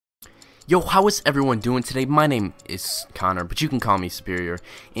Yo, how is everyone doing today? My name is Connor, but you can call me Superior.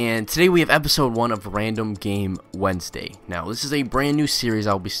 And today we have episode 1 of Random Game Wednesday. Now, this is a brand new series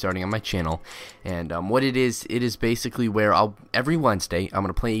I'll be starting on my channel. And what it is basically where every Wednesday, I'm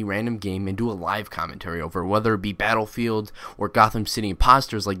going to play a random game and do a live commentary over, whether it be Battlefield or Gotham City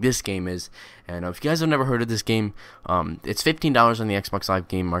Impostors like this game is. And if you guys have never heard of this game, it's $15 on the Xbox Live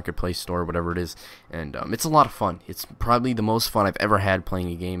Game Marketplace store, whatever it is. And it's a lot of fun. It's probably the most fun I've ever had playing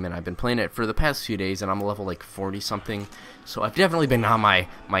a game, and I've been playing it for the past few days, and I'm a level like 40 something. So I've definitely been on my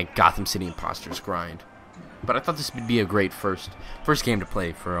Gotham City Impostors grind. But I thought this would be a great first game to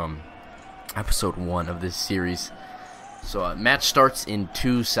play for episode 1 of this series. So match starts in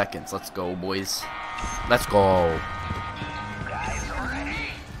 2 seconds. Let's go, boys. Let's go.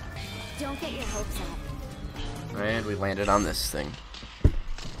 Don't get your hopes up. And we landed on this thing.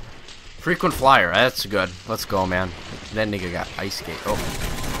 Frequent flyer, that's good. Let's go, man. That nigga got ice skate. Oh.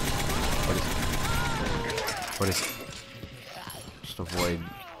 What is it? Just avoid.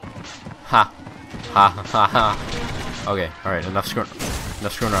 Ha. Ha ha ha. Okay, alright, enough screwing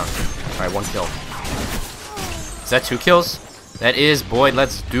around. Alright, 1 kill. Is that 2 kills? That is, boy,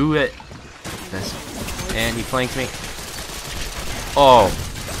 let's do it. And he flanked me. Oh.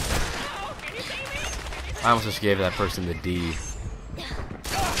 I almost just gave that person the D.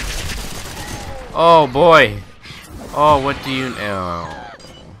 Oh boy. Oh, what do you know?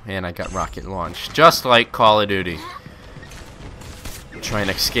 And I got rocket launched, just like Call of Duty. Try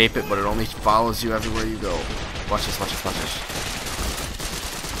and escape it, but it only follows you everywhere you go. Watch this, watch this, watch this.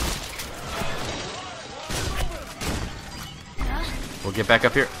 We'll get back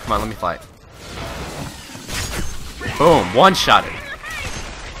up here. Come on, let me fly. Boom, one-shotted.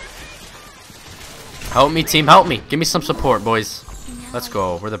 Help me, team, help me. Give me some support, boys. Let's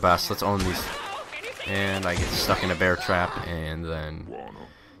go. We're the best. Let's own these. And I get stuck in a bear trap and then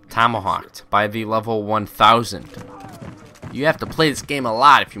tomahawked by the level 1000. You have to play this game a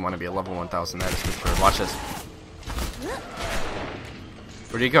lot if you want to be a level 1000. That is for sure. Watch this.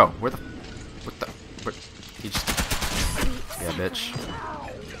 Where do you go? Where he just... Yeah, bitch.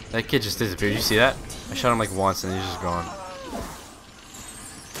 That kid just disappeared. You see that? I shot him like once and he's just gone.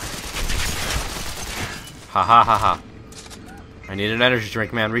 Ha ha ha ha. I need an energy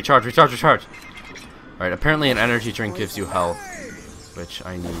drink, man. Recharge, recharge, recharge. Alright, apparently an energy drink gives you health, which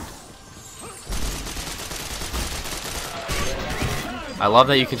I need. I love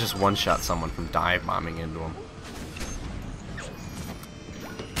that you can just one-shot someone from dive bombing into them.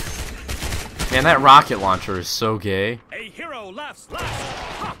 Man, that rocket launcher is so gay. A hero laughs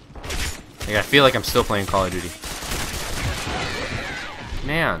last. Like, I feel like I'm still playing Call of Duty.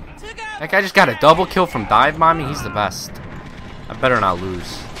 Man, that guy just got a double kill from dive bombing. He's the best. I better not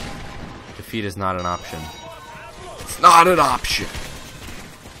lose. Defeat is not an option. It's not an option.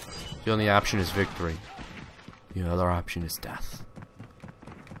 The only option is victory. The other option is death.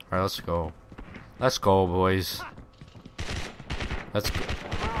 Alright, let's go. Let's go, boys. That's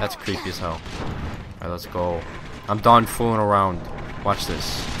creepy as hell. Alright, let's go. I'm done fooling around. Watch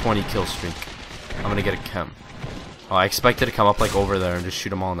this. 20 kill streak. I'm gonna get a chem. Oh, I expected to come up like over there and just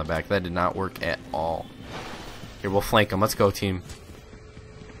shoot them all in the back. That did not work at all. Here, we'll flank them. Let's go, team.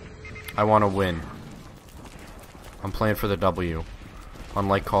 I want to win. I'm playing for the W.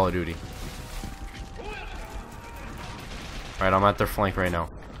 Unlike Call of Duty. Alright, I'm at their flank right now.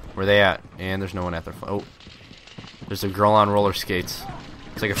 Where they at? And there's no one at their flank. Oh. There's a girl on roller skates.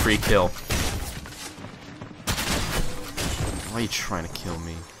 It's like a free kill. Why are you trying to kill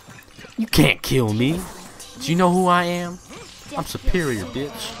me? You can't kill me. Do you know who I am? I'm superior,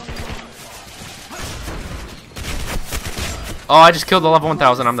 bitch. Oh, I just killed the level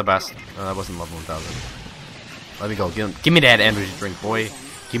 1000. I'm the best. No, that wasn't level 1000. Let me go. Give me that energy drink, boy.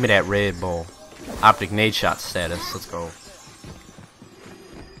 Give me that Red Bull. Optic nade shot status. Let's go.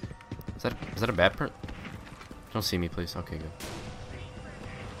 Is that a bad person? Don't see me, please. Okay, good.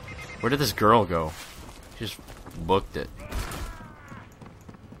 Where did this girl go? She just booked it.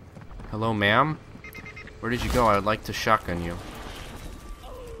 Hello, ma'am? Where did you go? I would like to shotgun you.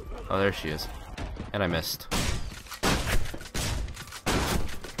 Oh, there she is. And I missed.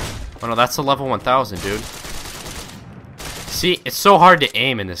 Oh no, that's a level 1000, dude. See, it's so hard to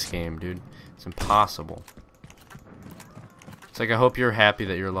aim in this game, dude. It's impossible. It's like, I hope you're happy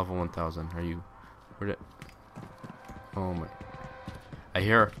that you're level 1000. Are you... Where did... Oh my... I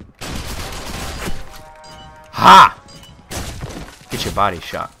hear her. Ha! Get your body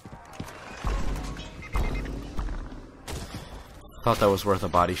shot. Thought that was worth a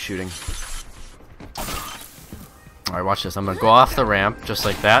body shooting. Alright, watch this. I'm gonna go off the ramp, just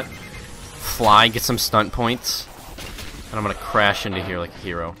like that. Fly, get some stunt points. And I'm gonna crash into here like a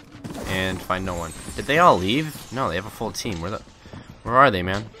hero. and find no one. Did they all leave? No, they have a full team. Where are they,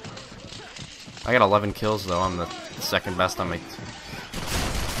 man? I got 11 kills though. I'm the second best on my.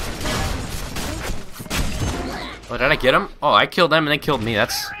 Oh, did I get them? Oh, I killed them and they killed me.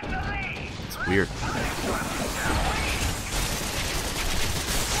 That's weird.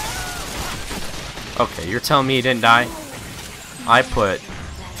 Okay, you're telling me he didn't die? I put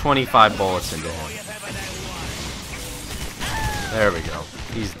 25 bullets into him. There we go.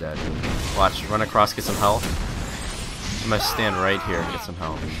 He's dead. Watch, run across, get some health. I'm gonna stand right here and get some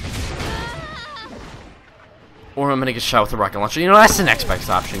health. Or I'm gonna get shot with a rocket launcher. You know, that's the next best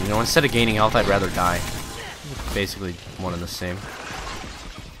option. You know, instead of gaining health, I'd rather die. Basically, one and the same.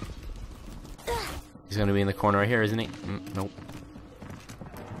 He's gonna be in the corner right here, isn't he? Nope.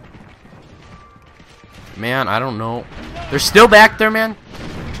 Man, I don't know. They're still back there, man.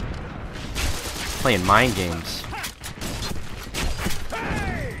 Playing mind games.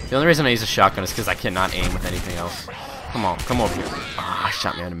 The only reason I use a shotgun is because I cannot aim with anything else. Come on, come over here. Ah,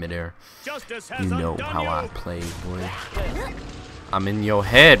 shot me out of midair. You know how I play, boy. I'm in your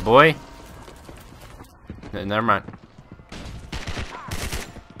head, boy. Never mind.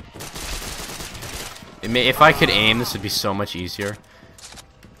 If I could aim, this would be so much easier.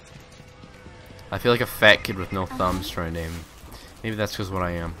 I feel like a fat kid with no thumbs trying to aim. Maybe that's just what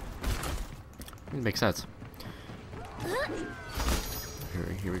I am. It makes sense.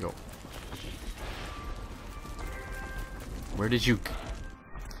 Here we go. Where did you...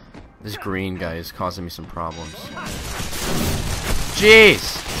 This green guy is causing me some problems.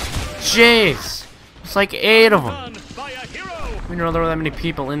 Jeez! Jeez! It's like 8 of them. I didn't know there were that many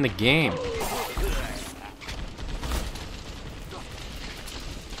people in the game.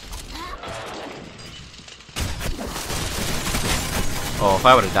 Oh, if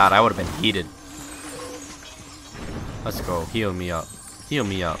I would have died, I would have been heated. Let's go. Heal me up. Heal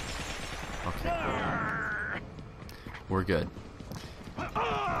me up. Okay. We're good.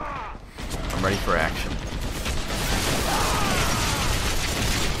 I'm ready for action.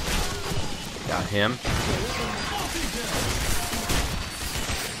 Got him.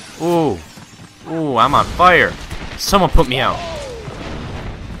 Ooh. Ooh, I'm on fire. Someone put me out.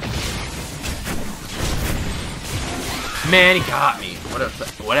 Man, he got me.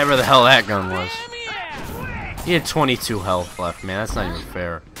 Whatever the hell that gun was. He had 22 health left, man. That's not even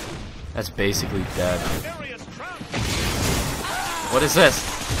fair. That's basically dead. What is this?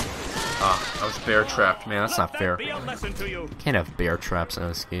 Oh, I was bear trapped, man. That's not fair. Can't have bear traps in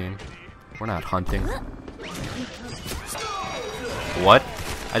this game. We're not hunting. What?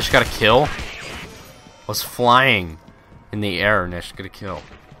 I just got a kill? I was flying in the air and I just got a kill.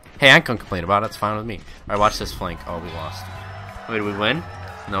 Hey, I can't complain about it. It's fine with me. Alright, watch this flank. Oh, we lost. Wait, did we win?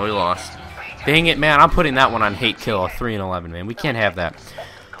 No, we lost. Dang it, man. I'm putting that one on hate kill. 3 and 11, man. We can't have that.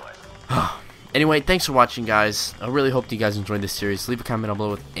 Anyway, thanks for watching, guys. I really hope you guys enjoyed this series. Leave a comment down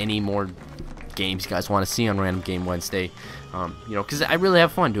below with any more games you guys want to see on Random Game Wednesday. You know, because I really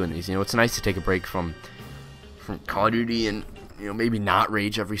have fun doing these. You know, it's nice to take a break from Call of Duty and, you know, maybe not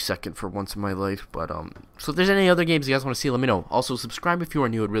rage every second for once in my life. But so if there's any other games you guys want to see, let me know. Also, subscribe if you are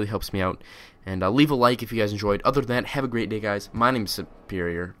new. It really helps me out. And leave a like if you guys enjoyed. Other than that, have a great day, guys. My name is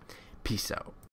Superior. Peace out.